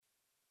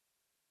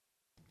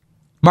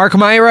Mark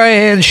Myra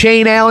and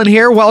Shane Allen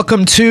here.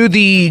 Welcome to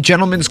the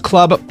Gentlemen's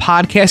Club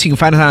podcast. You can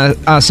find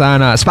us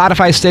on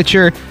Spotify,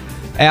 Stitcher,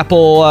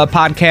 Apple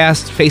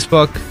Podcast,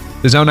 Facebook,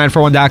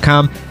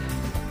 thezone941.com.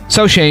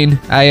 So, Shane,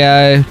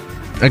 I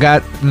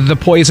got the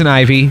poison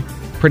ivy.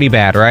 Pretty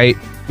bad, right?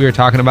 We were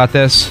talking about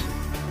this.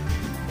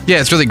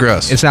 Yeah, it's really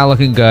gross. It's not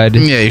looking good.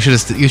 Yeah, you should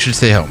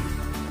stay home.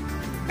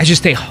 I should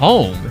stay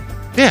home?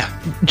 Yeah.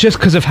 Just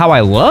because of how I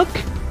look?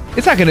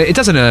 It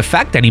doesn't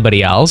affect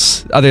anybody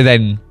else other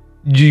than...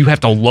 Do you have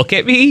to look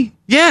at me?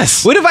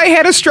 Yes. What if I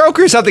had a stroke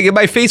or something and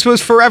my face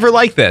was forever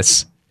like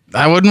this?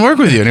 I wouldn't work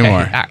with you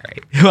anymore. Okay, all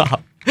right.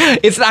 Well,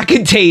 it's not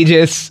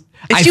contagious.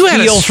 If you had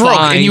a stroke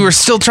and you were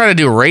still trying to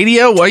do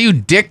radio, what are you,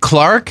 Dick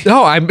Clark?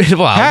 No,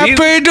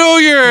 Happy New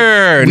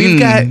Year! We've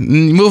got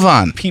move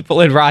on.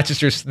 People in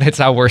Rochester that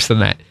sound worse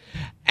than that.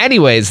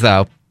 Anyways,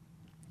 though,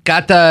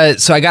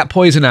 I got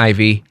poison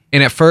ivy,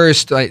 and at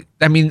first, I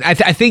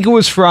think it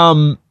was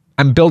from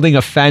I'm building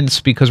a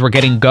fence because we're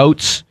getting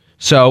goats.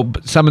 So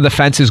some of the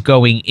fence is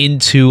going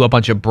into a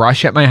bunch of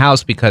brush at my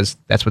house because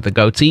that's what the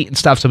goats eat and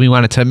stuff. So we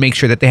wanted to make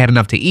sure that they had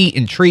enough to eat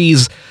and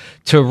trees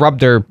to rub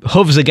their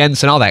hooves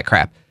against and all that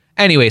crap.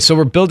 Anyway, so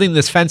we're building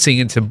this fencing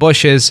into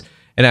bushes,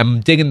 and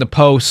I'm digging the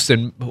posts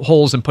and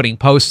holes and putting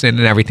posts in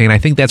and everything. And I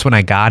think that's when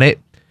I got it.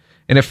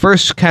 And it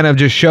first kind of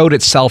just showed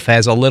itself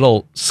as a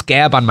little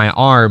scab on my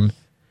arm.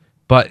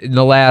 But in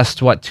the last,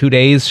 2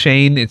 days,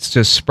 Shane, it's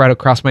just spread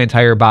across my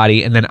entire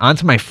body and then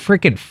onto my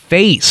freaking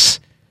face.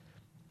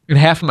 And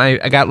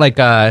I got like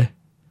a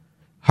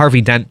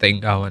Harvey Dent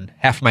thing going.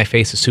 Half of my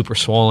face is super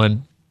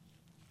swollen.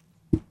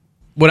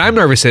 What I'm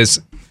nervous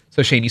is,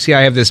 so Shane, you see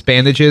I have this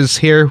bandages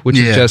here, which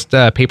is just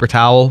a paper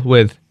towel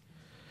with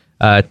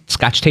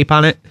Scotch tape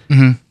on it.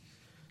 Mm-hmm.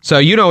 So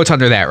you know what's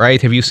under that,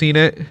 right? Have you seen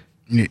it?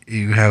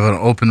 You have an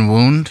open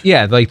wound?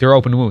 Yeah, like they're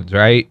open wounds,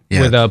 right?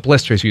 Yeah. Where the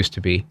blisters used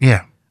to be.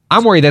 Yeah.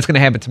 I'm worried that's going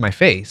to happen to my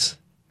face.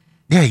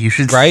 Yeah, you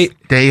should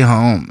stay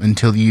home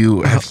until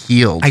you have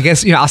healed. I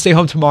guess, I'll stay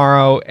home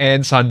tomorrow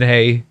and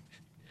Sunday.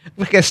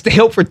 I guess stay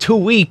home for 2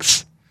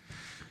 weeks.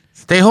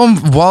 Stay home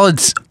while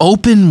it's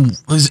open,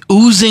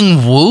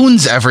 oozing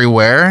wounds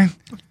everywhere.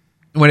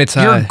 When it's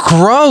you're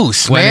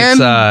gross,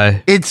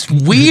 man. It's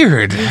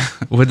weird.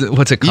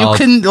 What's it called?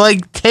 You can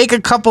take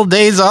a couple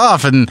days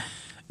off and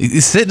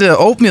sit in an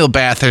oatmeal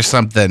bath or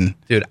something.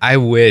 Dude, I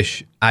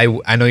wish I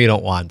know you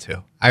don't want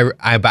to.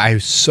 I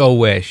so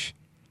wish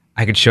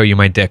I could show you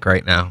my dick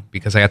right now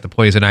because I got the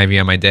poison ivy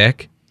on my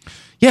dick.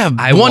 Yeah,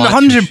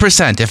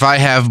 100%. If I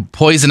have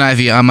poison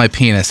ivy on my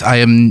penis,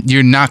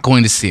 you're not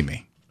going to see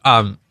me.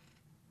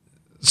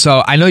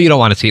 So I know you don't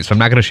want to see it, so I'm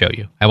not going to show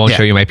you. I won't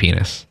show you my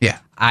penis. Yeah.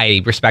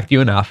 I respect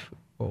you enough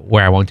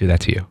where I won't do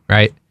that to you,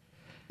 right?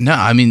 No,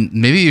 I mean,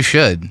 maybe you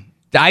should.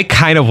 I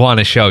kind of want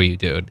to show you,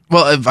 dude.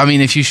 Well,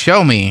 if you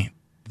show me,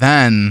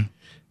 then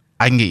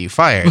I can get you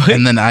fired,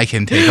 and then I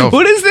can take over.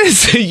 What is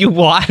this? You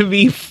want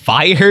me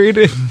fired?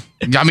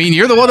 I mean,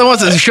 you're the one that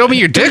wants to show me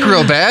your dick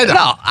real bad. No,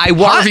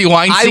 Harvey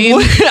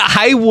Weinstein.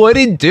 I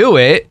wouldn't do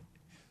it.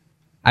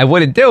 I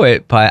wouldn't do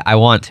it, but I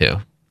want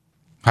to.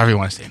 Harvey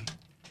Weinstein.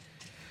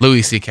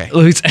 Louis C.K.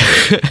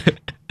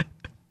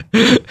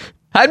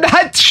 I'm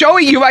not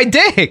showing you my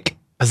dick.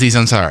 Aziz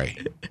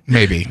Ansari.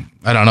 Maybe.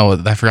 I don't know.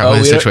 I forgot what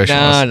his situation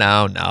was.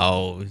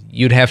 No.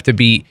 You'd have to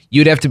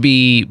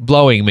be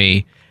blowing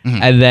me.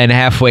 Mm-hmm. And then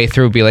halfway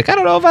through be like, I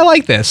don't know if I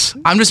like this.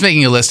 I'm just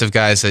making a list of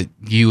guys that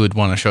you would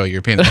want to show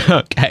your penis.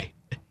 Okay.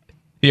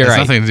 You're right.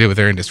 It's nothing to do with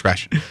their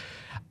indiscretion.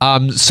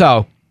 But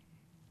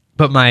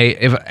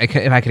if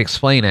I could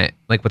explain it,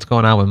 like what's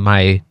going on with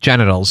my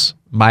genitals,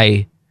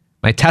 my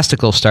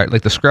testicles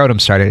the scrotum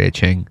started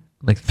itching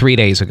like 3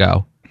 days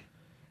ago.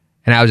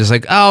 And I was just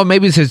like, oh,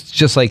 maybe it's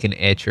just like an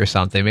itch or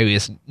something. Maybe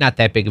it's not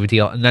that big of a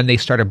deal. And then they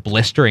started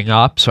blistering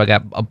up. So I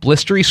got a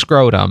blistery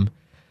scrotum.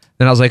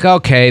 Then I was like,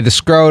 okay, the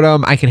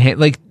scrotum, I can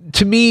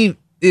to me,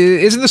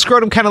 isn't the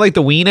scrotum kind of like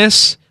the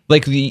weenus?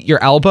 Like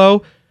your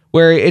elbow?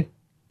 Where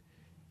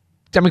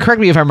correct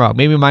me if I'm wrong.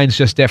 Maybe mine's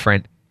just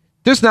different.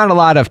 There's not a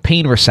lot of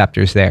pain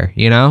receptors there,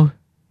 you know?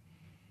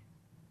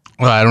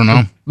 Well, I don't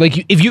know.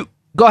 Like, if you,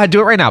 go ahead,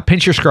 do it right now.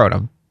 Pinch your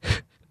scrotum.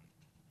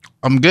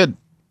 I'm good.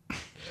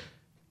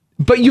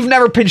 But you've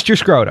never pinched your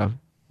scrotum.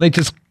 Like,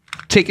 just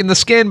taking the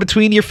skin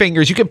between your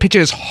fingers. You can pinch it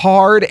as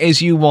hard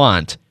as you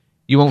want.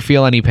 You won't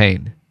feel any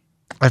pain.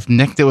 I've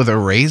nicked it with a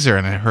razor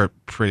and it hurt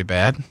pretty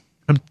bad.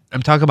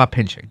 I'm talking about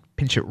pinching.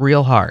 Pinch it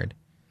real hard.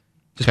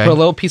 Just put a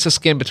little piece of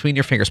skin between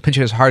your fingers. Pinch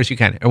it as hard as you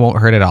can. It won't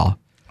hurt at all.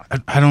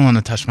 I don't want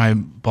to touch my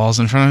balls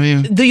in front of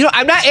you.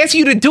 I'm not asking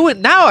you to do it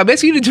now. I'm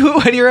asking you to do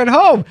it when you're at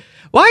home.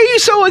 Why are you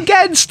so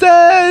against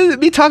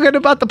me talking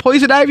about the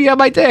poison ivy on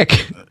my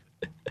dick?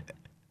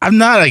 I'm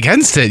not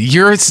against it.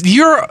 You're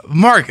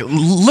Mark,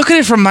 look at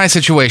it from my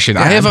situation.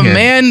 Yeah, I have a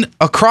man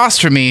across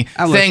from me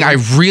saying, I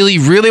really,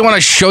 really want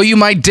to show you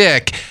my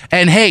dick,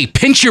 and hey,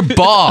 pinch your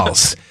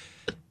balls.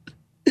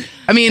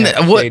 I mean,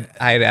 what?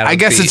 I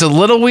guess it's a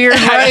little weird,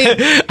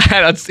 right? I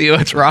don't see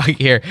what's wrong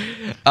here.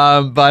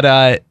 So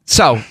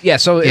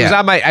it was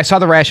on I saw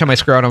the rash on my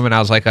scrotum, and I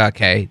was like,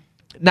 okay,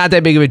 not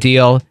that big of a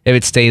deal if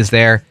it stays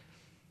there.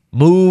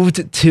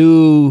 Moved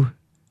to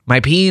my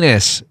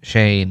penis,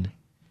 Shane.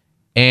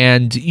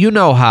 And you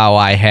know how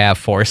I have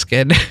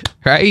foreskin,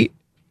 right?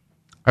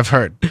 I've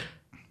heard.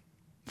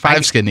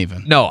 5 skin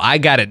even. No, I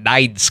got a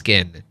 9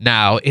 skin.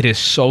 Now it is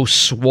so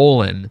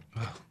swollen.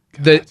 Oh,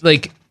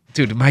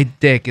 dude, my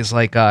dick is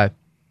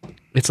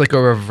it's like a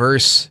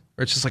reverse,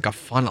 or it's just like a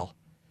funnel.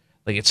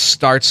 Like it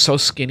starts so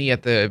skinny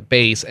at the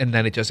base and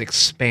then it just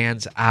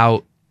expands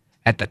out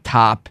at the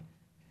top.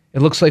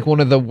 It looks like one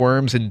of the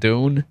worms in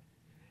Dune.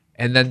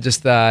 And then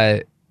just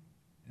the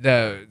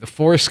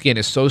foreskin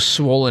is so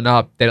swollen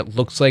up that it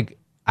looks like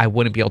I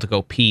wouldn't be able to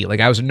go pee.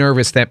 Like I was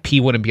nervous that pee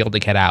wouldn't be able to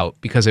get out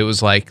because it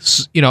was like,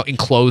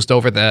 enclosed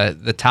over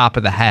the top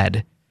of the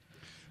head.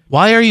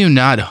 Why are you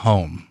not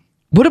home?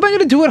 What am I going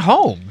to do at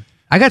home?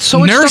 I got so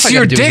much stuff Nurse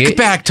your dick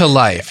back to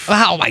life.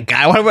 Oh my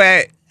God. What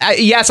am I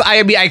guess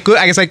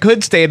I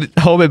could stay at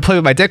home and play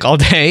with my dick all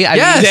day. I mean,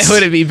 that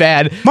wouldn't be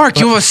bad. Mark,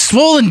 you have a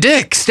swollen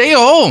dick. Stay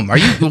home. Are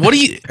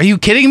you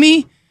kidding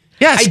me?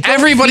 Yes,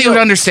 everybody would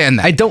understand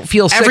that. I don't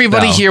feel sick.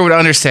 Everybody here would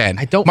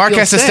understand. Mark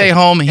has to stay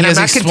home. He has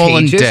a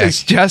swollen dick.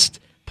 It's just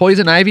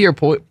poison ivy or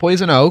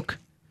poison oak.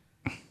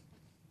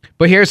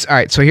 But here's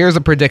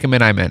the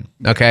predicament I'm in.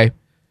 Okay,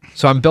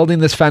 so I'm building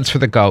this fence for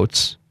the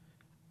goats.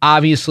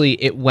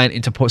 Obviously, it went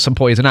into some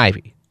poison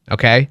ivy.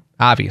 Okay,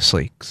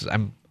 obviously, because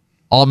I'm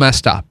all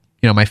messed up.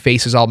 My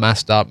face is all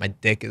messed up. My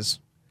dick is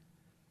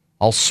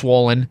all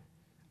swollen.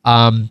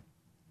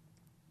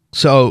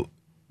 So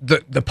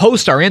the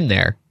posts are in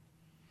there.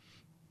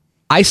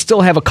 I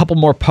still have a couple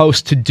more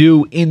posts to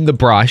do in the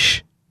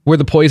brush where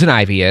the poison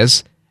ivy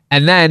is.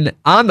 And then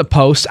on the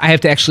post, I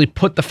have to actually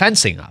put the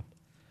fencing up.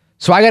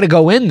 So I got to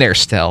go in there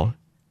still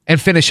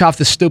and finish off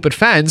the stupid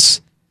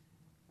fence,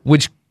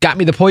 which got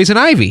me the poison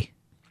ivy.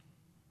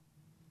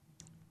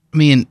 I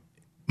mean,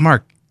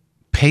 Mark,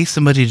 pay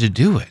somebody to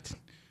do it.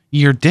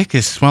 Your dick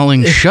is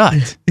swelling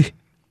shut.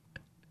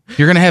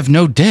 You're going to have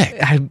no dick.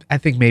 I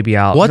think maybe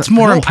I'll... What's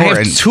more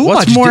important?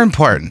 What's more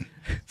important?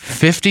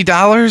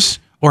 $50?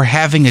 Or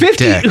having a 50,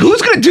 dick.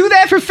 Who's going to do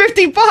that for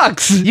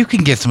 $50? You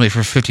can get somebody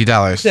for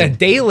 $50. A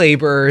day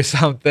labor or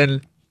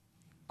something.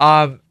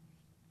 Yeah,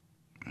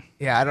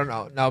 I don't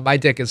know. No, my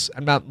dick is...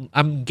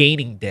 I'm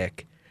gaining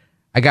dick.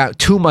 I got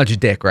too much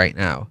dick right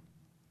now.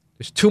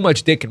 There's too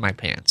much dick in my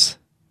pants.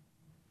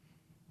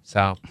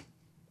 So,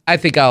 I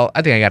think I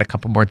got a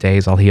couple more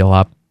days. I'll heal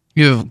up.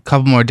 You have a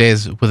couple more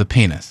days with a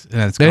penis,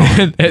 and it's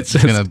gone. it's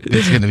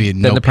gonna be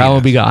no. Then the problem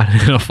will be gone.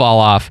 It'll fall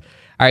off.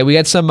 All right, we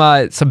got some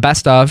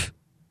best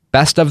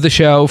of the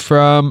show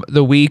from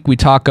the week. We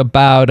talk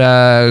about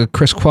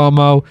Chris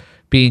Cuomo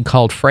being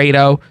called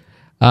Fredo,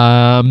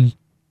 and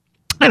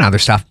other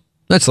stuff.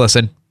 Let's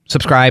listen.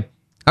 Subscribe.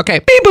 Okay.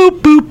 Beep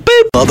boop boop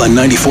boop. Up on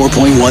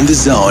 94.1 The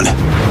Zone.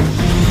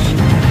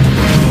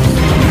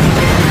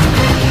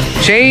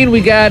 Shane, we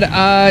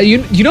got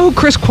you know who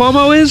Chris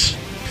Cuomo is?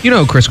 You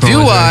know who Chris Cuomo is.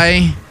 Do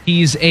I?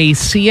 He's a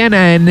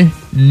CNN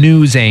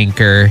news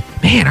anchor.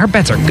 Man, our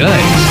bets are good.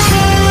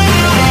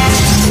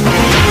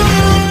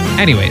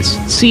 Anyways,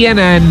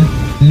 CNN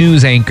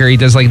news anchor. He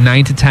does like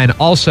 9 to 10.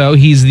 Also,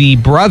 he's the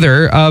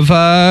brother of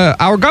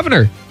our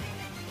governor.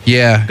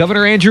 Yeah.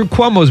 Governor Andrew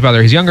Cuomo's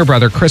brother. His younger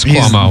brother, Chris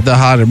Cuomo. He's the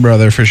hotter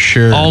brother for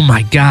sure. Oh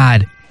my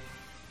God.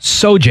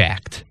 So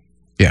jacked.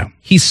 Yeah.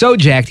 He's so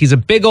jacked. He's a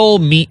big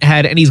old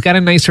meathead, and he's got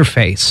a nicer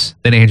face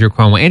than Andrew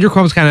Cuomo. Andrew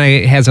Cuomo's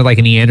kind of has like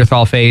a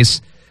Neanderthal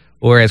face,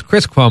 whereas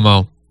Chris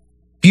Cuomo,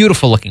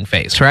 beautiful looking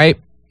face, right?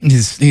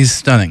 He's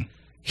stunning.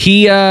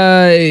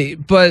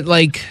 But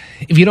like,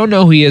 if you don't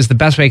know who he is, the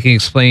best way I can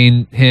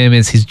explain him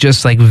is he's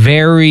just like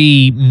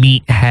very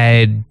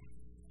meathead,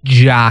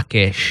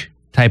 jockish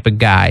type of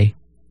guy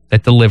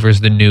that delivers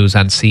the news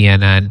on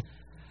CNN.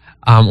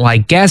 Well, I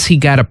guess he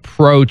got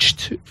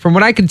approached, from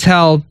what I can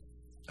tell,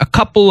 a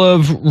couple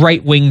of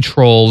right-wing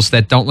trolls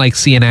that don't like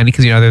CNN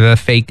because, they're the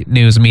fake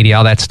news media,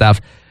 all that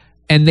stuff.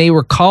 And they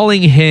were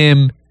calling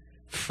him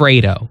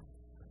Fredo,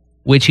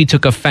 which he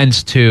took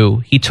offense to.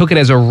 He took it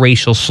as a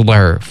racial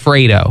slur,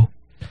 Fredo.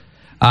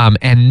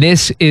 And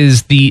this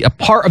is a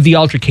part of the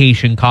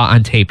altercation caught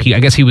on tape. I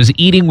guess he was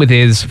eating with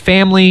his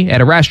family at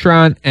a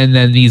restaurant, and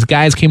then these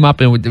guys came up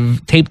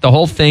and taped the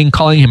whole thing,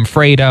 calling him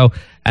Fredo.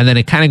 And then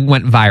it kind of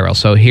went viral.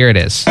 So here it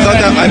is. I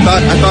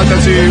thought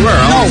that's who you were.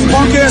 No,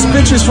 punk-ass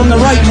bitches from the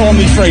right call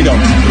me Fredo.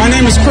 My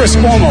name is Chris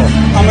Cuomo.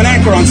 I'm an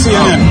anchor on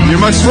CNN.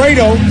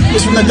 Fredo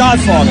is from The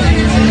Godfather.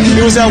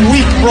 He was that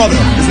weak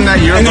brother. Isn't that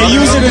your brother? And they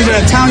use it as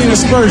an Italian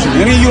aspersion.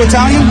 Any of you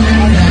Italian?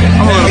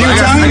 Are you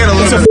Italian?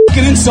 It's a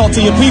fucking insult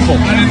to your people.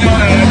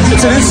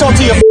 It's an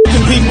insult to your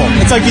fucking people.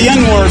 It's like the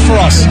N-word for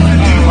us.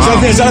 Wow.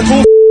 Is that a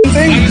cool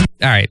thing?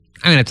 All right.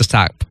 I'm going to have to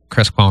stop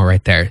Chris Cuomo right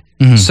there.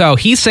 Mm-hmm. So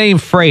he's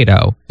saying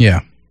Fredo.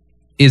 Yeah.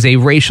 Is a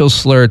racial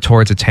slur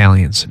towards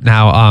Italians.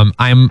 Now,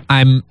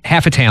 I'm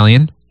half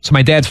Italian, so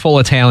my dad's full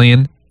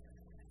Italian,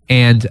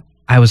 and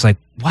I was like,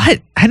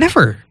 "What? I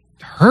never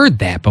heard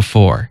that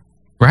before."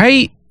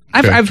 Right?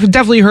 Sure. I've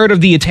definitely heard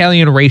of the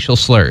Italian racial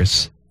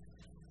slurs.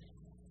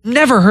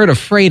 Never heard of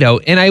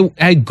Fredo, and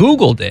I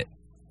Googled it,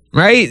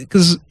 right?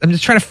 Because I'm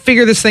just trying to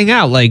figure this thing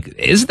out. Like,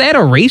 is that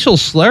a racial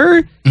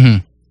slur? Mm-hmm.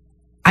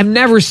 I've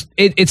never.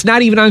 It's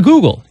not even on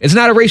Google. It's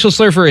not a racial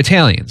slur for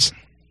Italians.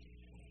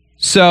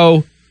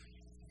 So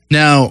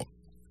now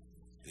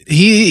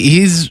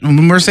he's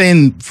when we're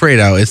saying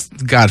Fredo, it's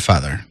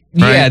Godfather.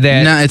 Right?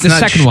 Yeah, it's the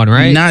second one,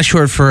 right? Not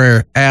short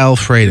for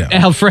Alfredo.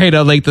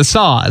 Alfredo, like the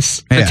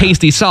sauce, the Yeah.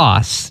 tasty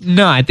sauce.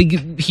 No, I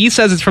think he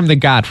says it's from the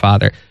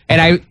Godfather.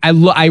 And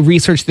I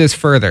researched this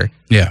further.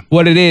 Yeah.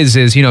 What it is,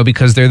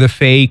 because they're the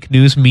fake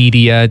news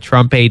media,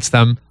 Trump hates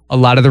them. A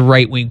lot of the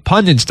right-wing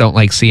pundits don't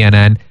like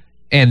CNN,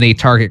 and they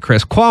target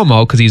Chris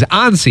Cuomo because he's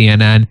on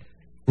CNN.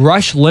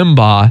 Rush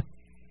Limbaugh,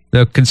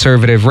 the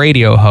conservative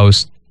radio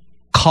host,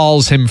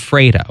 calls him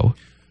Fredo.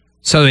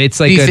 So it's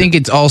like. Do you think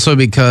it's also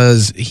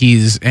because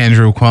he's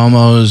Andrew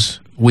Cuomo's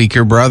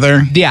weaker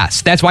brother?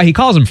 Yes, that's why he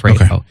calls him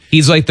Fredo. Okay.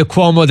 He's like the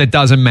Cuomo that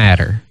doesn't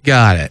matter.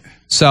 Got it.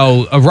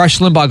 So Rush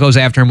Limbaugh goes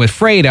after him with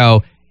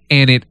Fredo,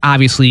 and it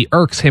obviously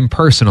irks him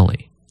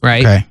personally,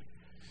 right? Okay.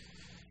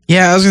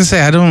 Yeah, I was gonna say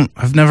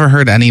I've never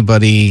heard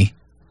anybody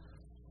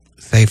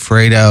say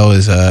Fredo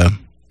is a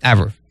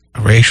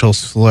racial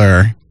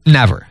slur.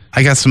 Never.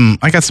 I got some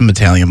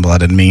Italian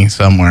blood in me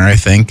somewhere, I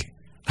think.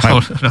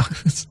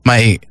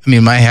 My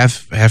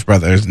half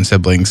brothers and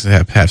siblings,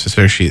 half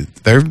sisters,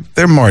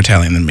 they're more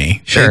Italian than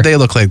me. Sure. They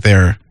look like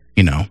they're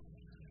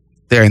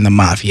they're in the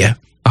mafia.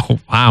 Oh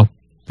wow,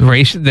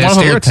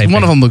 stereotyping.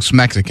 One of them looks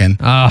Mexican.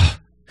 Oh,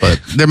 but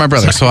they're my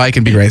brothers, so I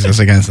can be racist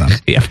against them.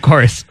 Yeah, of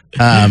course.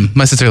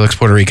 My sister looks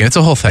Puerto Rican. It's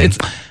a whole thing.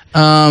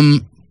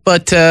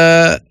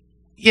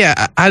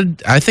 Yeah,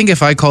 I think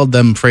if I called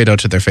them Fredo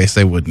to their face,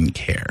 they wouldn't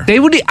care.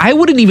 I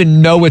wouldn't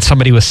even know what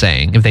somebody was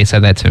saying if they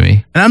said that to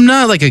me. And I'm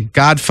not like a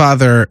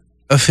Godfather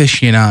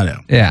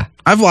aficionado. Yeah.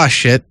 I've watched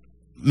shit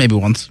maybe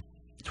once,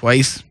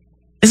 twice.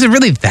 Is it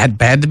really that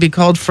bad to be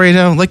called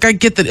Fredo? Like, I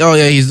get that, oh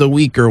yeah, he's the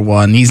weaker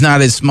one. He's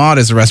not as smart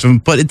as the rest of them,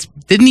 but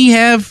didn't he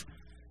have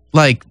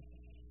like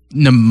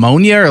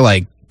pneumonia or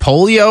like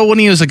polio when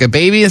he was like a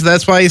baby?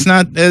 That's why he's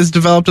not as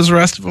developed as the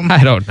rest of them?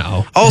 I don't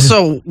know.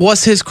 Also,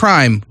 what's his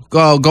crime?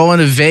 Going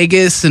to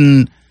Vegas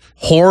and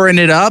whoring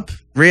it up?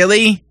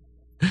 Really?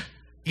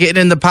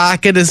 Getting in the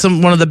pocket of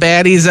one of the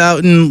baddies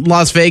out in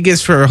Las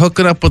Vegas for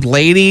hooking up with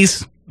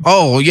ladies?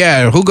 Oh,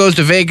 yeah. Who goes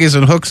to Vegas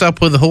and hooks up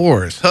with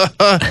whores?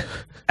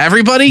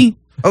 Everybody?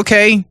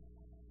 Okay.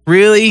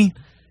 Really?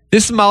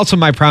 This is also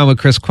my problem with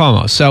Chris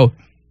Cuomo. So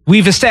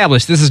we've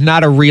established this is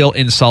not a real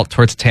insult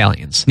towards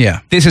Italians.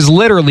 Yeah. This is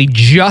literally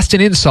just an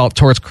insult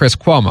towards Chris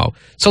Cuomo.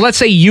 So let's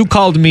say you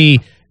called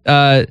me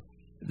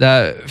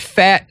the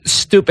fat,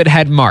 stupid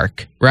head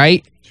Mark,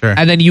 right? Sure.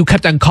 And then you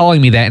kept on calling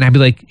me that, and I'd be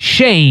like,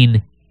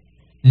 Shane,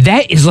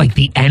 that is like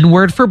the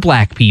N-word for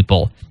black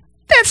people.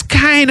 That's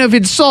kind of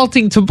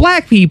insulting to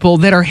black people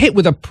that are hit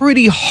with a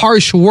pretty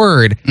harsh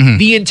word,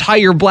 the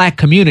entire black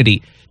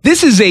community.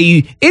 This is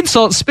a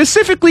insult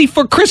specifically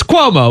for Chris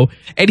Cuomo,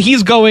 and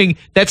he's going,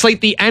 that's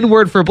like the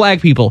N-word for black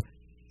people.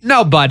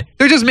 No, bud,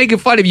 they're just making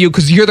fun of you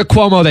because you're the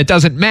Cuomo that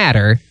doesn't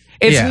matter.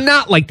 It's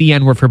not like the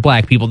N-word for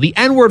black people. The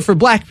N-word for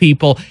black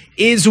people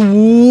is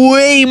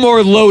way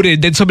more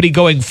loaded than somebody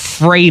going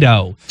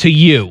Fredo to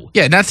you.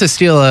 Yeah, not to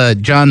steal a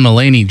John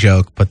Mulaney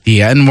joke, but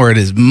the N-word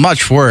is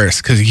much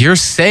worse because you're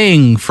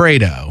saying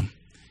Fredo.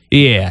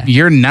 Yeah.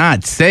 You're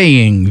not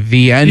saying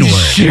the N-word.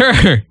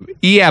 Sure.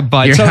 Yeah,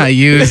 but You're not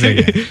using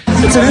it.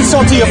 It's an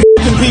insult to your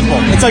people.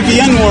 It's like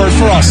the N-word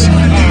for us.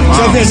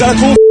 Is that a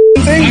cool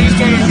thing?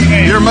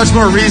 You're a much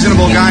more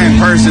reasonable guy in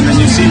person than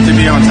you seem to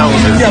be on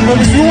television. Yeah, but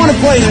if you want to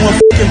play, then we'll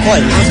play.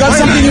 If you've got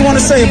something you want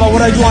to say about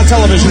what I do on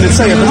television, then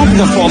say it. But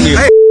don't call me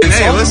a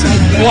Hey, listen.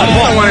 What?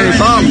 I don't want any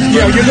problems.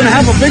 Yeah, you're going to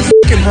have a big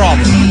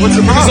problem. What's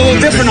the problem? It's a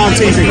little different on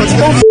TV.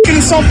 Don't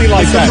insult me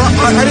like that.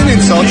 I didn't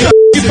insult you.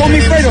 You call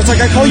me Fredo. It's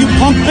like I call you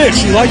punk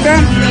bitch. You like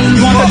that?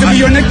 You want that to be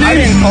your nickname? I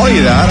didn't call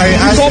you that.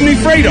 You called me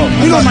Fredo.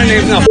 You know my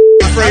name's not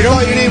Fredo.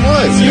 I thought your name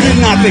was. You did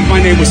not think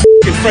my name was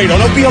Fredo.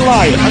 Don't be a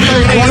liar.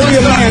 I want to be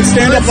a man.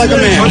 Stand up like a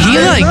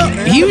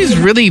man. He was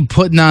really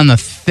putting on the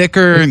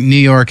thicker New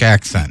York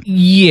accent.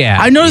 yeah.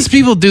 I notice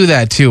people do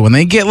that too when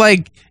they get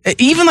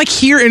even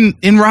here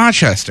in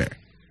Rochester,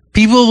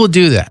 people will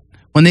do that.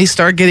 When they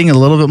start getting a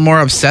little bit more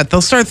upset,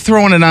 they'll start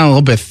throwing it on a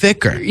little bit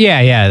thicker.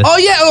 Yeah. Oh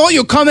yeah,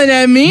 you're coming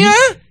at me,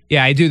 huh?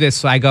 Yeah, I do this.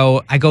 So I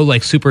go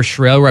like super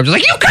shrill where I'm just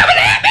like, you coming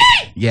at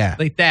me? Yeah.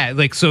 Like that.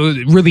 Like, so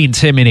really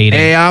intimidating.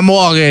 Hey, I'm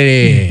walking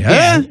in.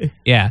 Huh?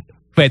 Yeah.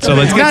 Wait, so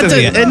let's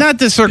get Not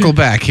to circle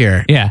back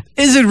here. Yeah.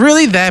 Is it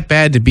really that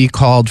bad to be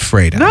called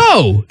Fredo?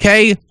 No.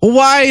 Okay.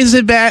 Why is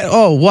it bad?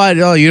 Oh, what?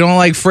 Oh, you don't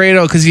like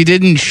Fredo because he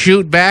didn't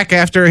shoot back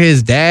after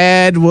his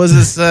dad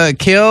was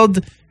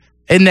killed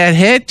in that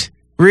hit?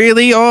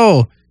 Really?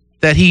 Oh,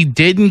 that he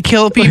didn't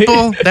kill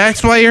people?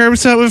 That's why you're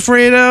upset with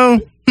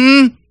Fredo?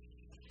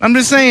 I'm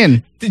just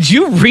saying. Did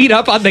you read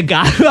up on The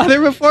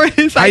Godfather before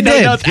this? I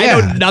did.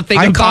 I know nothing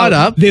I'm about caught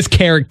up. this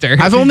character.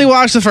 I've only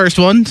watched the first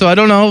one, so I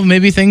don't know.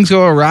 Maybe things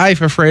go awry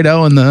for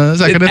Fredo in the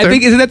second and third. I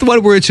think, isn't that the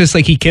one where it's just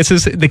like he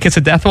kisses the kiss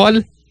of death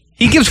one?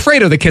 He gives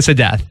Fredo the kiss of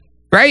death,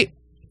 right?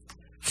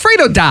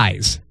 Fredo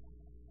dies.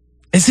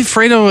 Is it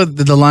Fredo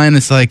the line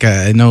that's like,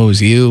 it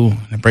knows you,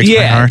 it breaks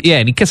my heart? Yeah,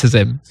 and he kisses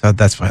him. So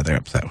that's why they're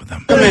upset with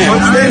him. Man,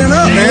 I'm standing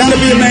up, man. To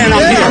be a man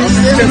out here.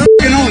 Then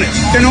f***ing own it.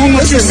 Then own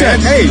what you said.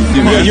 Hey,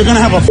 you're going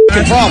to have a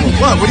f***ing problem.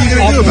 What are you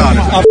going to do about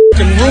it? I'll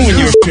f***ing ruin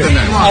your shit.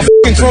 I'll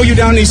f***ing throw you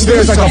down these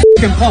stairs like a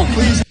f***ing punk.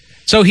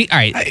 So all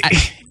right.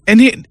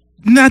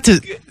 Not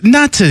to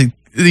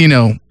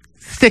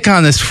stick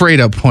on this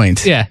Fredo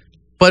point. Yeah.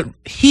 But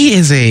he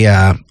is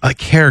a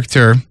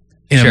character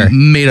in a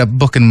made-up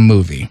book and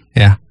movie.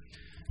 Yeah.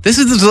 This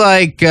is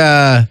like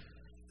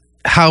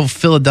how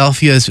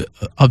Philadelphia is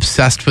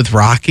obsessed with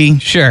Rocky.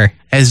 Sure.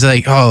 As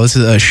like, oh, this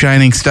is a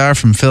shining star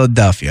from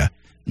Philadelphia.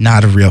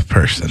 Not a real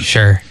person.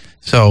 Sure.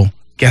 So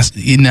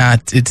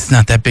it's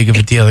not that big of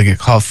a deal to get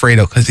called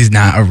Fredo because he's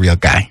not a real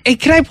guy. Hey,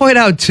 can I point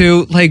out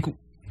too, like,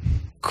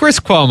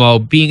 Chris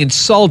Cuomo being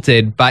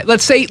insulted by,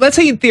 let's say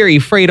in theory,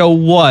 Fredo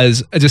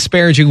was a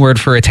disparaging word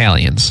for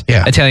Italians,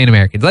 Italian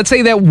Americans. Let's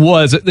say that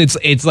was,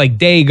 it's like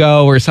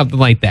Dago or something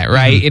like that,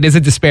 right? Mm-hmm. It is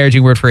a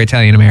disparaging word for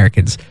Italian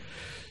Americans.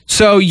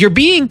 So you're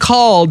being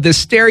called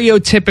this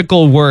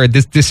stereotypical word,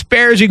 this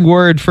disparaging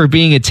word for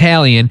being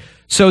Italian.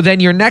 So then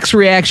your next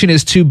reaction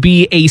is to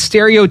be a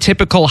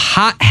stereotypical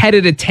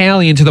hot-headed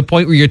Italian to the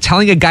point where you're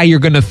telling a guy you're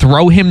going to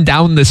throw him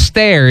down the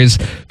stairs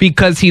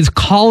because he's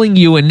calling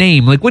you a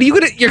name. Like, what are you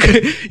going to, you're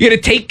going to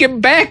take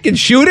him back and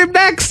shoot him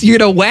next? You're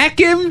going to whack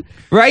him?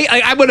 Right?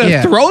 I'm going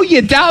to throw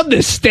you down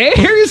the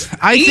stairs?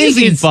 I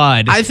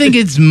think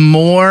it's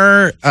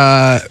more,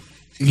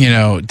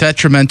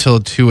 detrimental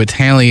to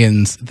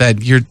Italians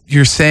that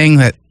you're saying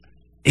that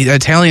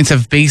Italians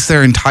have based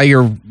their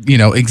entire,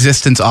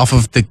 existence off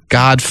of The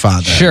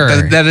Godfather. Sure.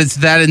 That it's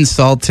that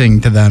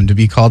insulting to them to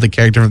be called a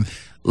character,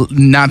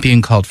 not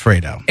being called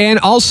Fredo. And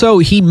also,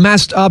 he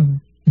messed up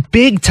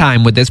big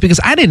time with this because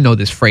I didn't know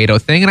this Fredo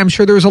thing, and I'm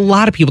sure there was a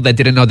lot of people that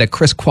didn't know that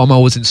Chris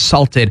Cuomo was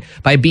insulted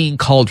by being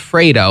called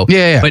Fredo.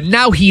 Yeah. But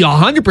now he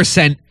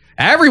 100%,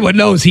 everyone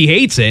knows he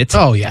hates it.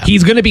 Oh, yeah.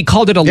 He's going to be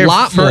called it a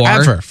lot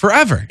more.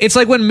 Forever. It's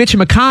like when Mitch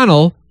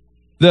McConnell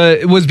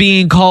was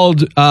being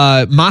called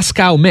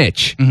Moscow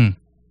Mitch. Mm-hmm.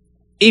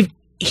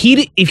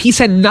 If he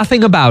said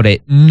nothing about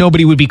it,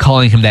 nobody would be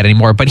calling him that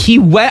anymore. But he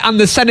went on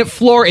the Senate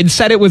floor and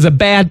said it was a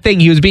bad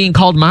thing. He was being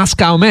called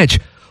Moscow Mitch.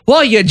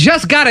 Well, you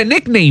just got a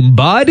nickname,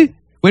 bud.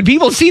 When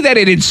people see that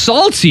it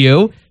insults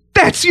you,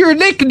 that's your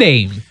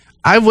nickname.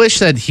 I wish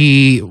that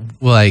he,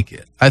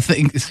 I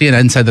think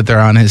CNN said that they're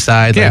on his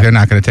side. Like they're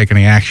not going to take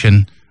any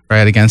action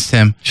right against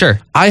him. Sure.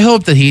 I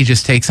hope that he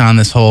just takes on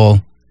this whole,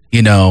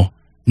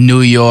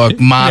 New York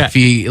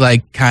mafia,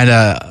 kind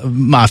of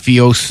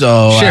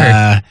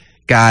mafioso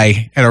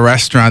guy at a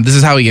restaurant. This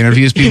is how he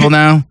interviews people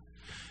now.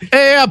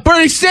 Hey,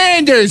 Bernie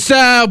Sanders,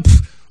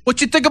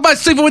 what you think about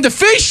sleeping with the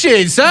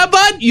fishes, huh,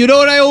 bud? You know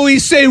what I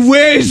always say?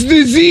 Where's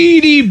the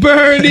ziti,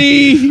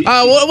 Bernie?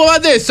 What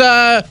about this?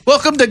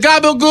 Welcome to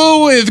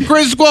Gabagoo with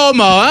Chris Cuomo,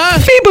 huh?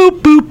 Beep,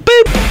 boop, boop,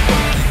 boop.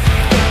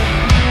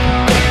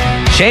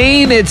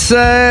 Shane, it's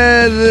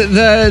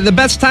the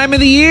best time of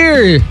the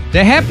year,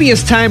 the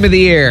happiest time of the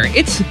year.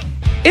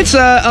 It's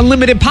a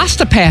unlimited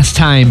pasta pass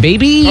time,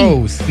 baby.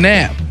 Oh,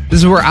 snap. This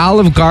is where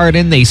Olive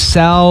Garden, they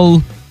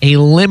sell a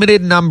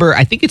limited number.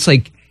 I think it's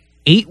like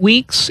 8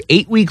 weeks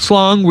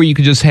long, where you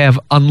can just have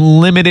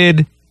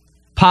unlimited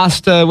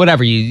pasta,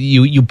 whatever.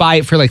 You buy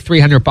it for like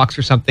 $300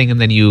 or something, and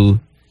then you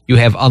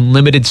have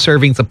unlimited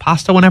servings of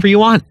pasta whenever you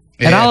want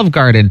at Olive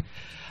Garden.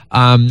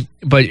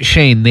 But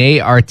Shane, they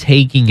are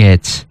taking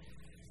it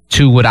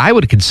to what I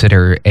would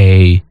consider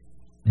a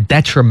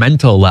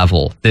detrimental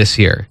level this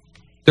year.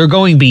 They're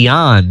going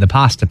beyond the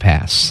pasta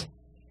pass.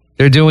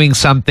 They're doing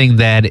something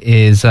that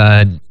is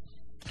not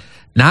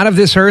of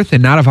this earth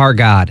and not of our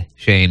God,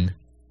 Shane.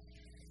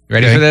 You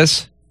ready for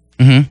this?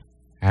 Mm-hmm.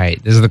 All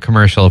right, this is the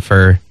commercial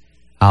for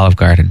Olive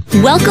Garden.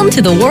 Welcome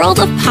to the world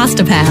of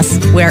Pasta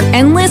Pass, where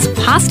endless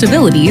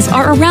possibilities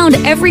are around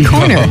every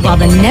corner, while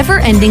the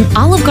never-ending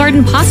Olive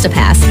Garden Pasta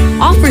Pass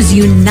offers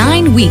you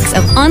 9 weeks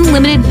of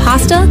unlimited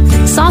pasta,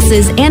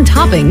 sauces, and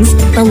toppings.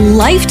 The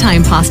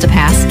Lifetime Pasta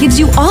Pass gives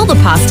you all the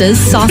pastas,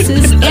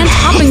 sauces, and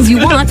toppings you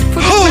want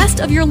for the rest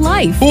of your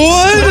life.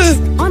 What? Plus,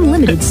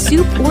 unlimited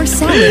soup or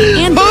salad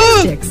and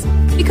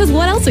breadsticks. Because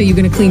what else are you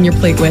going to clean your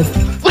plate with?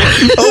 What?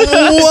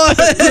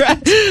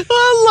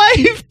 A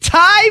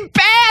lifetime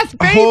pass,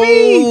 baby!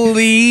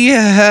 Holy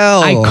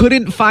hell! I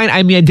couldn't find.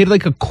 I did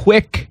a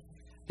quick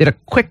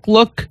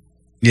look.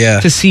 Yeah.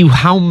 To see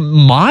how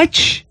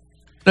much.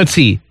 Let's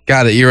see.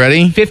 Got it. You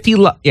ready? 50.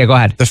 Yeah, go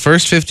ahead. The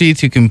first 50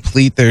 to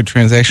complete their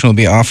transaction will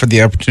be offered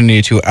the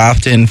opportunity to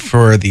opt in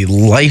for the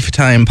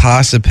Lifetime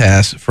Pasta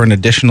Pass for an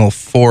additional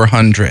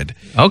 400.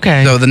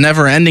 Okay. So the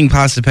never-ending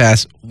Pasta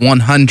Pass,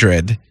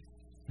 100.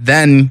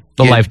 Then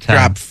the you Lifetime.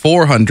 drop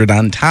 400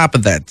 on top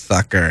of that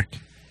sucker.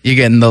 You're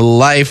getting the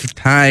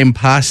Lifetime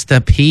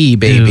Pasta P,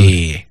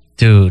 baby.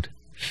 Dude.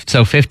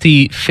 So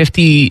 50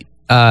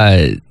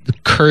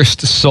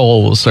 cursed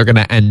souls are going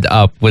to end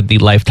up with the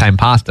Lifetime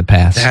Pasta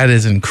Pass. That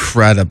is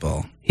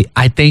incredible.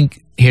 I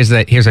think, here's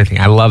the thing.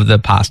 I love the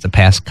Pasta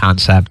Pass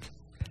concept.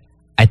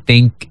 I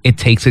think it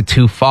takes it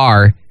too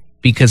far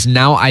because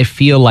now I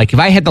feel like if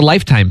I had the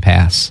lifetime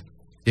pass,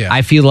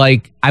 I feel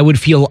like I would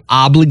feel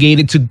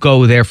obligated to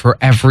go there for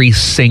every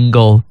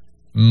single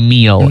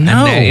meal. And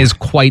that is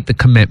quite the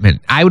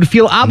commitment. I would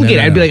feel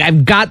obligated. I'd be like,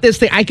 I've got this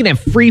thing. I can have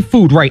free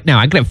food right now.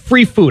 I can have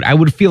free food. I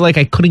would feel like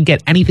I couldn't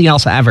get anything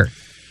else ever.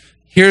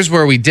 Here's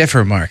where we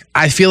differ, Mark.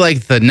 I feel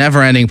like the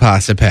never-ending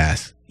pasta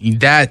pass,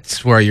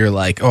 that's where you're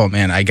like, oh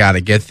man, I got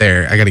to get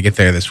there. I got to get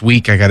there this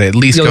week. I got to at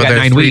least go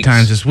there 3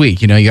 times this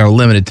week. You know, you got a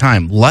limited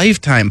time.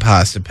 Lifetime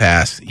pasta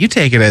pass, you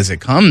take it as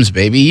it comes,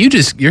 baby.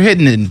 You're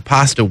hitting in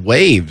pasta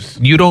waves.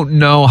 You don't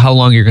know how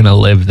long you're going to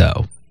live,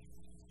 though.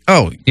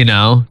 Oh. You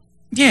know?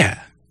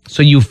 Yeah.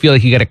 So you feel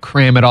like you got to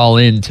cram it all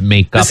in to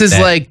make up. This is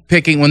like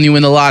picking when you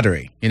win the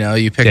lottery. You know,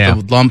 you pick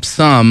the lump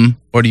sum,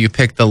 or do you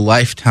pick the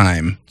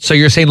lifetime? So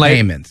you're saying like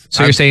payments?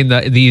 So you're saying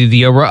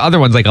the other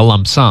one's like a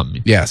lump sum?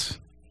 Yes.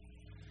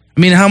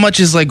 I mean, how much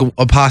is like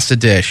a pasta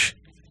dish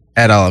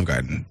at Olive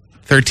Garden?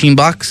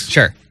 $13?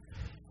 Sure.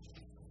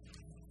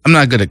 I'm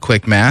not good at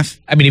quick math.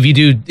 I mean, if you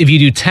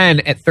do 10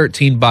 at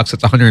 $13,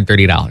 it's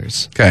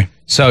 $130. Okay.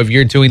 So if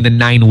you're doing the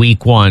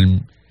 9-week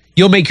one,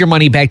 you'll make your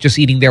money back just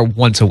eating there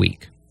once a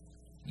week.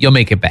 You'll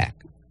make it back.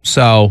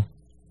 So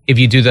if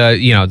you do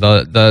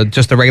the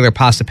just the regular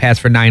pasta pass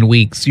for 9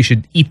 weeks, you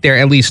should eat there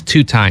at least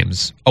 2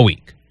 times a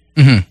week.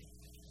 Mm-hmm.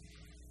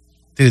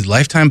 Dude,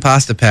 lifetime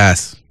pasta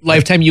pass.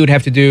 Lifetime, you would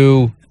have to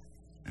do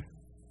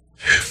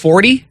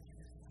 40?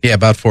 Yeah,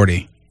 about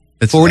 40.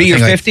 It's 40 or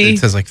 50? It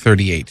says like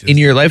 38. In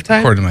your lifetime?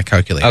 According to my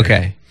calculator.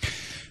 Okay.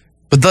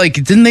 But like,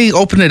 didn't they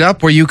open it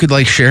up where you could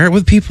like share it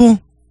with people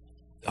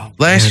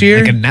last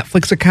year? Like a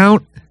Netflix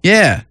account?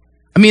 Yeah.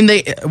 I mean,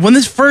 when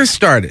this first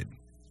started,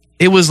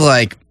 it was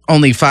like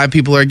only 5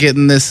 people are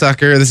getting this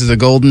sucker. This is a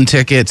golden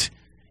ticket.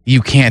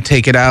 You can't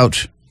take it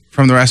out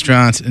from the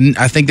restaurants. And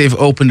I think they've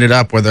opened it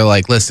up where they're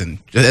like, listen,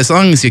 as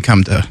long as you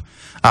come to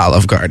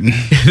Olive Garden.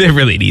 They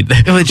really need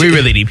that. We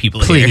really need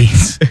people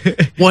please. Here.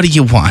 What do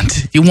you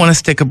want? You want a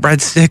stick of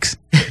breadsticks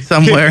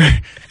somewhere?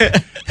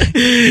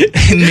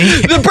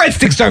 The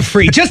breadsticks are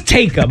free. Just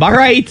take them, all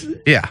right?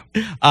 Yeah.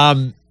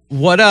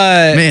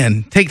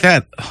 Man, take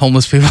that,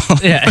 homeless people.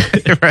 Yeah.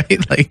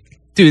 Right? Like,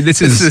 dude,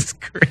 this is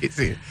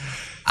crazy.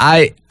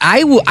 I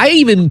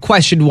even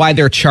questioned why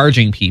they're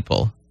charging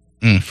people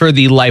for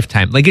the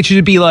lifetime. Like, it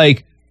should be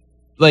like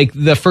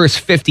the first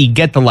 50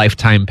 get the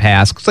lifetime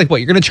pass. It's like, what,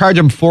 you're going to charge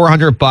them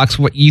 $400?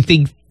 What, you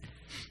think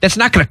that's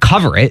not going to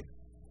cover it?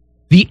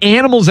 The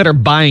animals that are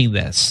buying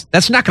this,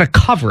 that's not going to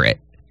cover it.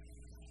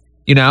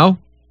 You know,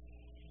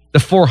 the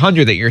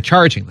 $400 that you're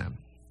charging them,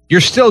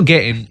 you're still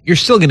going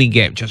to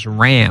get just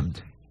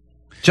rammed,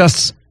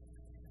 just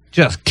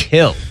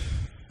killed.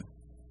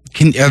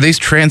 Are these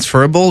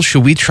transferable?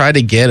 Should we try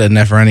to get a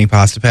never-ending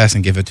pasta pass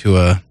and give it to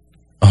a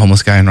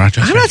homeless guy in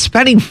Rochester? I'm not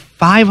spending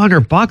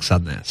 $500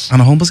 on this. On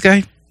a homeless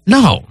guy?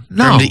 No.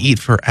 For him to eat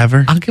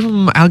forever? I'll give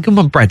him a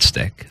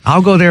breadstick.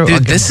 I'll go there.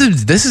 Dude, this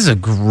is a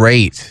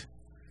great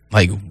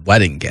like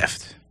wedding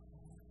gift.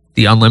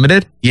 The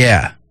unlimited?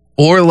 Yeah.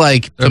 Or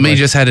like somebody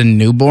just had a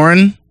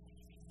newborn.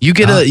 You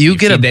get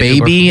a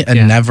baby a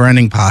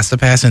never-ending pasta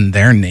pass in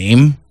their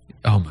name.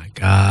 Oh my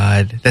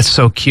God, that's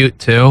so cute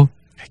too.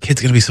 That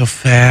kid's gonna be so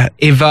fat.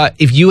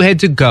 If you had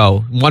to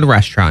go one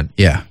restaurant,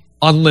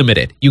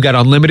 unlimited, you got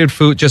unlimited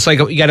food, just like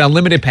you got an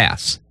unlimited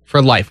pass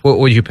for life. What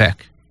would you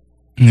pick?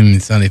 I mean,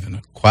 it's not even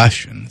a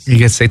question. You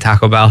could say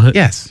Taco Bell.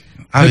 Yes,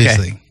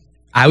 obviously. Okay.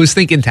 I was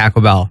thinking Taco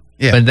Bell,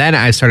 but then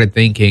I started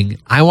thinking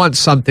I want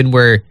something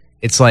where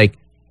it's like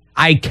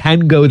I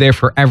can go there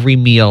for every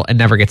meal and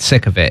never get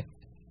sick of it.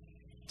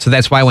 So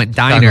that's why I went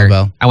diner. Taco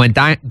Bell. I went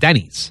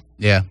Denny's.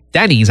 Yeah.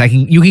 Denny's,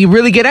 you can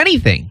really get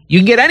anything. You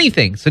can get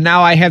anything. So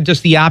now I have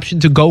just the option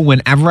to go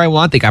whenever I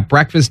want. They got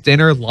breakfast,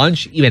 dinner,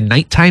 lunch, even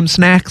nighttime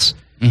snacks.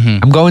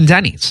 Mm-hmm. I'm going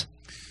Denny's.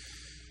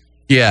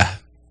 Yeah.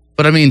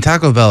 But I mean,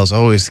 Taco Bell is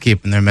always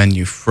keeping their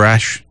menu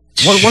fresh.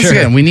 Once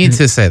again, we need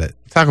to say that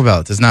Taco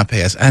Bell does not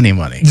pay us any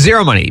money.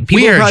 Zero money.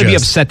 People will probably be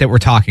upset that we're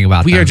talking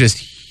about We are just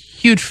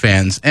huge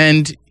fans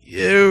and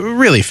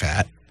really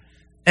fat.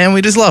 And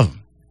we just love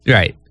them.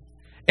 Right.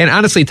 And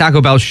honestly,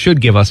 Taco Bell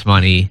should give us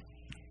money,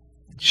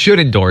 should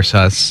endorse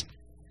us,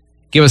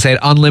 give us that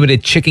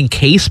unlimited chicken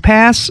case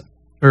pass.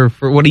 Or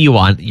for what do you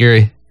want?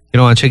 You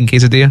don't want a chicken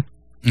quesadilla?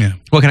 Yeah.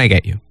 What can I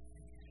get you?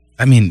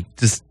 I mean,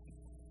 just,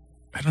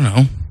 I don't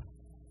know.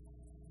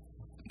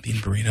 Bean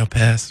burrito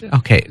pass.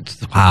 Okay.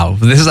 Wow.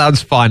 This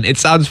sounds fun. It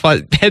sounds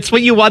fun. That's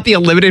what you want the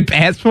unlimited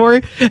pass for?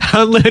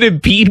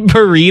 Unlimited bean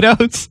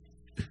burritos?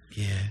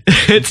 Yeah.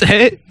 That's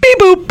it? Beep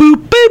boop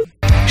boop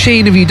boop.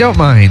 Shane, if you don't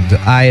mind,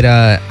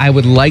 I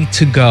would like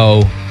to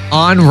go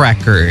on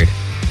record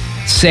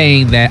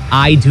saying that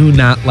I do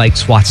not like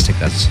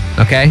swastikas.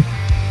 Okay?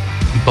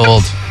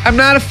 Bold. I'm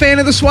not a fan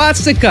of the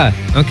swastika.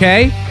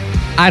 Okay?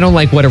 I don't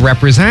like what it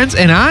represents,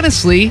 and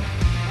honestly,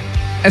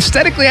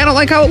 aesthetically, I don't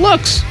like how it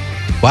looks.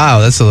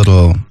 Wow, that's a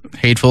little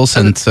hateful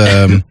since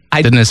didn't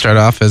it start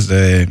off as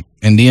an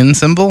Indian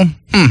symbol?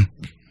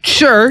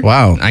 Sure.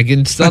 Wow. I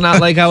can still not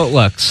like how it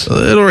looks. A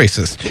little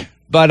racist.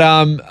 But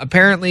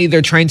apparently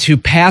they're trying to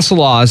pass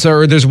laws,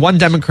 or there's one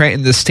Democrat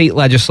in the state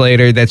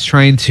legislature that's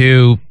trying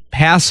to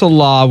pass a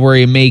law where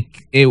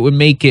it would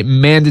make it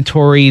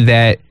mandatory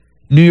that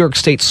New York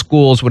State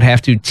schools would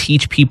have to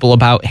teach people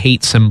about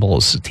hate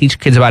symbols, teach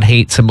kids about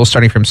hate symbols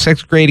starting from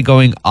 6th grade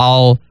going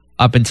all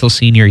up until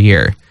senior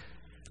year.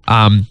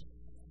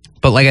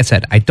 But like I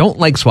said, I don't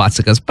like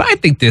swastikas, but I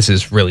think this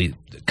is really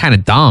kind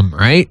of dumb,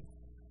 right?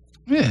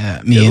 Yeah,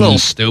 I mean, a little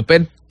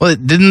stupid. Well,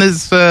 didn't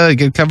this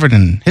get covered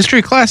in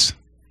history class?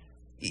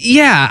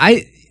 Yeah,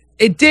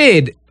 it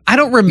did. I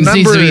don't remember. This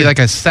needs to be like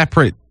a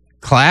separate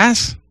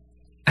class.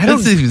 I don't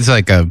think it's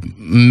like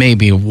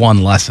maybe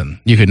one lesson.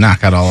 You could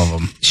knock out all of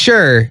them.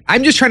 Sure.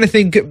 I'm just trying to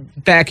think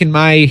back in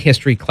my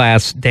history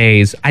class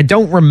days. I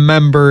don't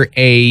remember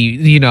a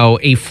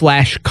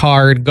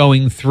flashcard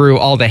going through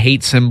all the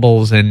hate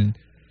symbols and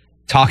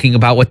talking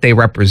about what they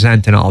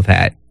represent and all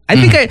that.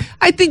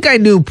 I think I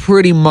knew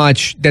pretty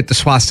much that the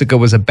swastika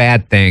was a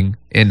bad thing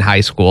in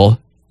high school.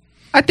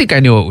 I think I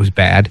knew it was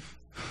bad.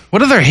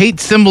 What other hate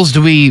symbols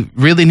do we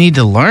really need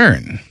to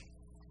learn?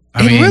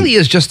 I mean, really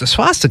is just a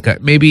swastika.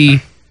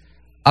 Maybe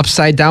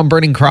upside down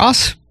burning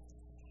cross?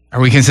 Are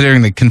we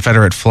considering the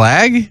Confederate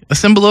flag a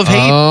symbol of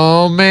hate?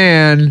 Oh,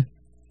 man.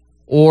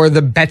 Or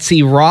the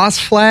Betsy Ross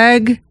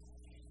flag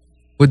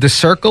with the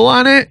circle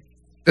on it?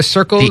 The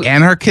circle? The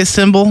anarchist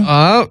symbol?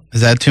 Oh.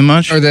 Is that too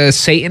much? Or the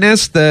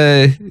Satanist,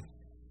 the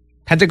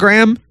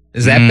pentagram?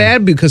 Is that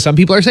bad? Because some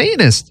people are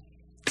Satanists.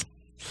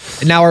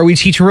 And now are we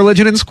teaching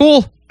religion in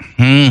school?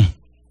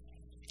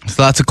 There's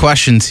lots of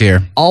questions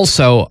here.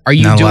 Also, are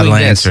you Not doing a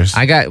lot of this?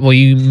 answers.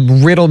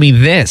 You riddle me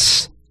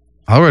this.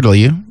 I'll riddle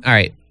you. All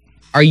right.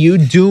 Are you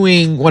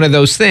doing one of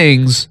those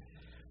things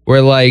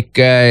where like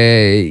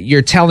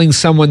you're telling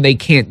someone they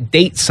can't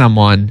date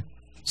someone,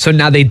 so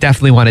now they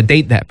definitely want to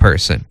date that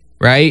person,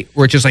 right?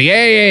 We're just like,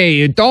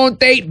 hey, don't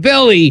date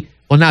Billy.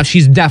 Well, now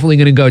she's definitely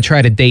going to go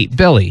try to date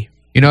Billy.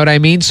 You know what I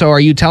mean? So are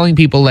you telling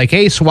people like,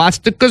 hey,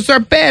 swastikas are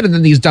bad? And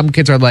then these dumb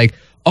kids are like,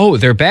 oh,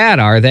 they're bad,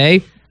 are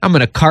they? I'm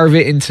going to carve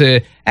it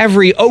into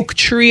every oak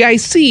tree I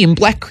see in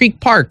Black Creek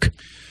Park.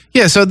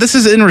 Yeah, so this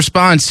is in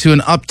response to an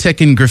uptick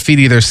in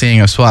graffiti they're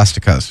seeing of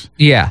swastikas.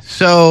 Yeah.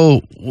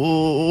 So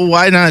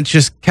why not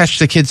just catch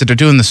the kids that are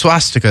doing the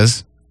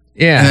swastikas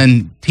and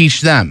then teach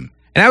them?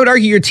 And I would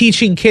argue you're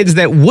teaching kids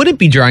that wouldn't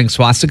be drawing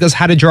swastikas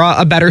how to draw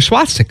a better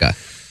swastika.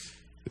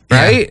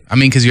 Right? Yeah. I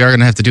mean, because you are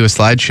going to have to do a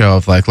slideshow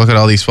of like, look at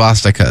all these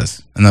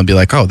swastikas. And they'll be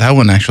like, oh, that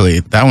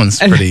one's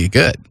pretty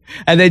good.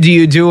 And then do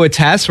you do a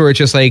test where it's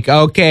just like,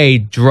 okay,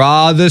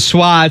 draw the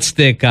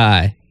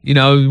swastika? You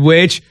know,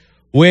 which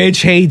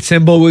hate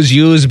symbol was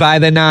used by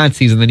the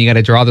Nazis? And then you got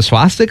to draw the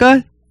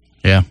swastika?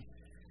 Yeah.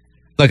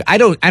 Look, I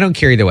don't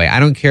care either way. I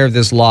don't care if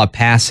this law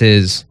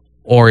passes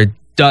or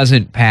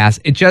doesn't pass.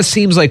 It just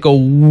seems like a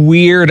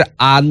weird,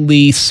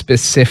 oddly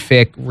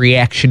specific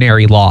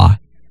reactionary law,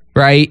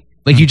 right?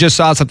 Like you just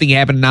saw something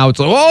happen and now it's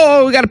like,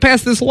 oh, we got to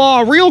pass this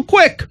law real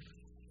quick.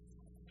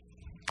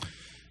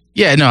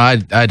 Yeah, no,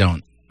 I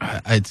don't.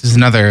 It's just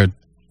another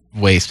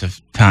waste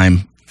of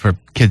time for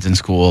kids in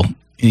school.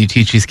 You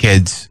teach these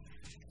kids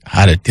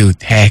how to do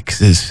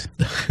taxes.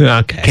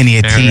 Okay. Can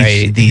you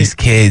teach these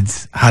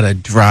kids how to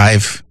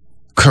drive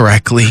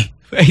correctly?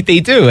 They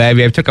do. I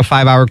mean, I took a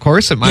 5-hour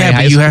course at my high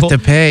but you school. have to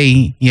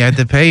pay. You have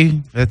to pay.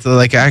 That's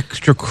like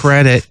extra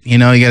credit. You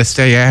know, you got to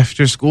stay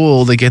after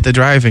school to get the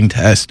driving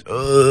test.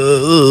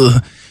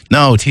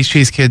 No, teach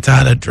these kids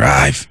how to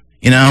drive.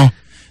 You know,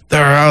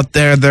 they're out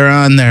there. They're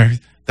on their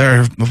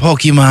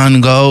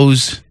Pokemon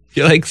Go's.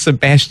 You're like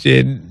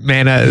Sebastian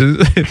Mana.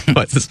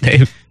 What's his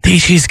name?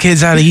 Teach these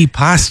kids how to eat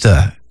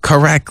pasta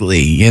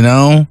correctly. You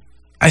know,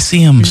 I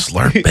see them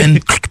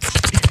slurping.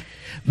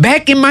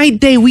 Back in my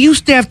day, we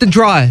used to have to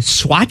draw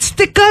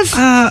swastikas.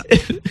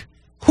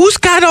 Who's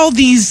got all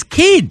these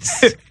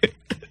kids?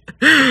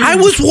 I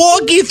was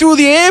walking through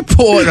the airport.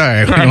 All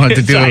right, we don't have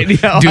to do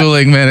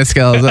dueling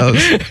Maniscalzos.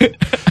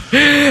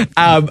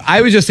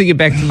 I was just thinking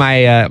back to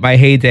my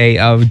heyday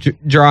of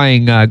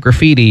drawing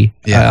graffiti.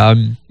 Yeah.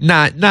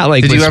 Not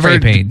like with spray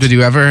paint. Did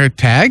you ever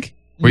tag?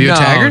 Were you a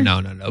tagger?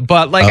 No.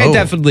 But like I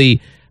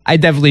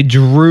definitely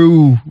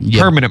drew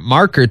permanent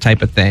marker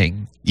type of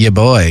thing. Yeah,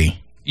 boy.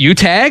 You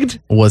tagged?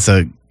 Was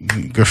a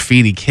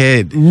graffiti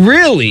kid.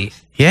 Really?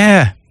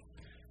 Yeah.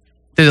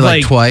 Did it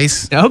like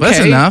twice. Okay. That's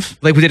enough.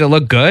 Like, did it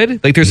look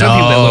good? Like, there's some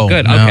people that look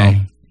good.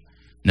 Okay.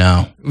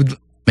 No.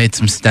 Made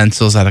some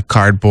stencils out of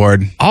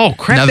cardboard. Oh,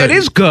 crap. That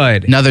is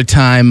good. Another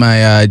time,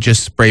 I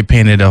just spray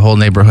painted a whole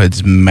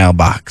neighborhood's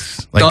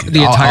mailbox. Like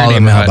the entire all the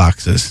neighborhood.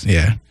 mailboxes.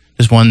 Yeah.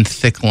 Just one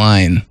thick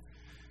line.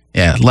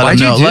 Yeah. Let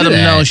them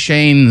know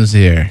Shane was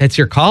here. That's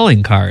your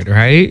calling card,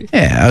 right?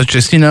 Yeah. I was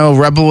just,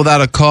 rebel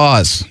without a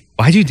cause.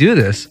 Why'd you do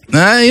this?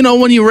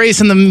 When you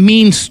race in the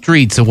mean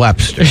streets of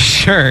Webster.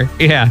 Sure,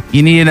 yeah.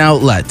 You need an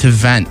outlet to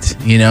vent.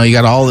 You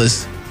got all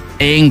this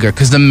anger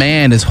because the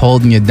man is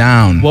holding you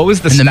down. What was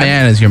the the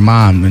man is your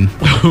mom, and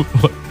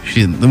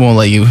she won't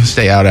let you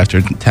stay out after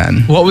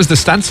 10. What was the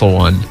stencil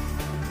one?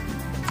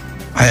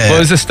 What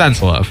was the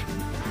stencil of?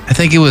 I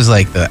think it was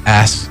like the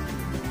ass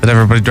that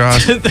everybody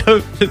draws. the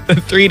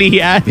 3D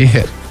ass?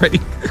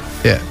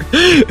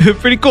 Yeah.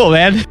 Pretty cool,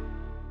 man.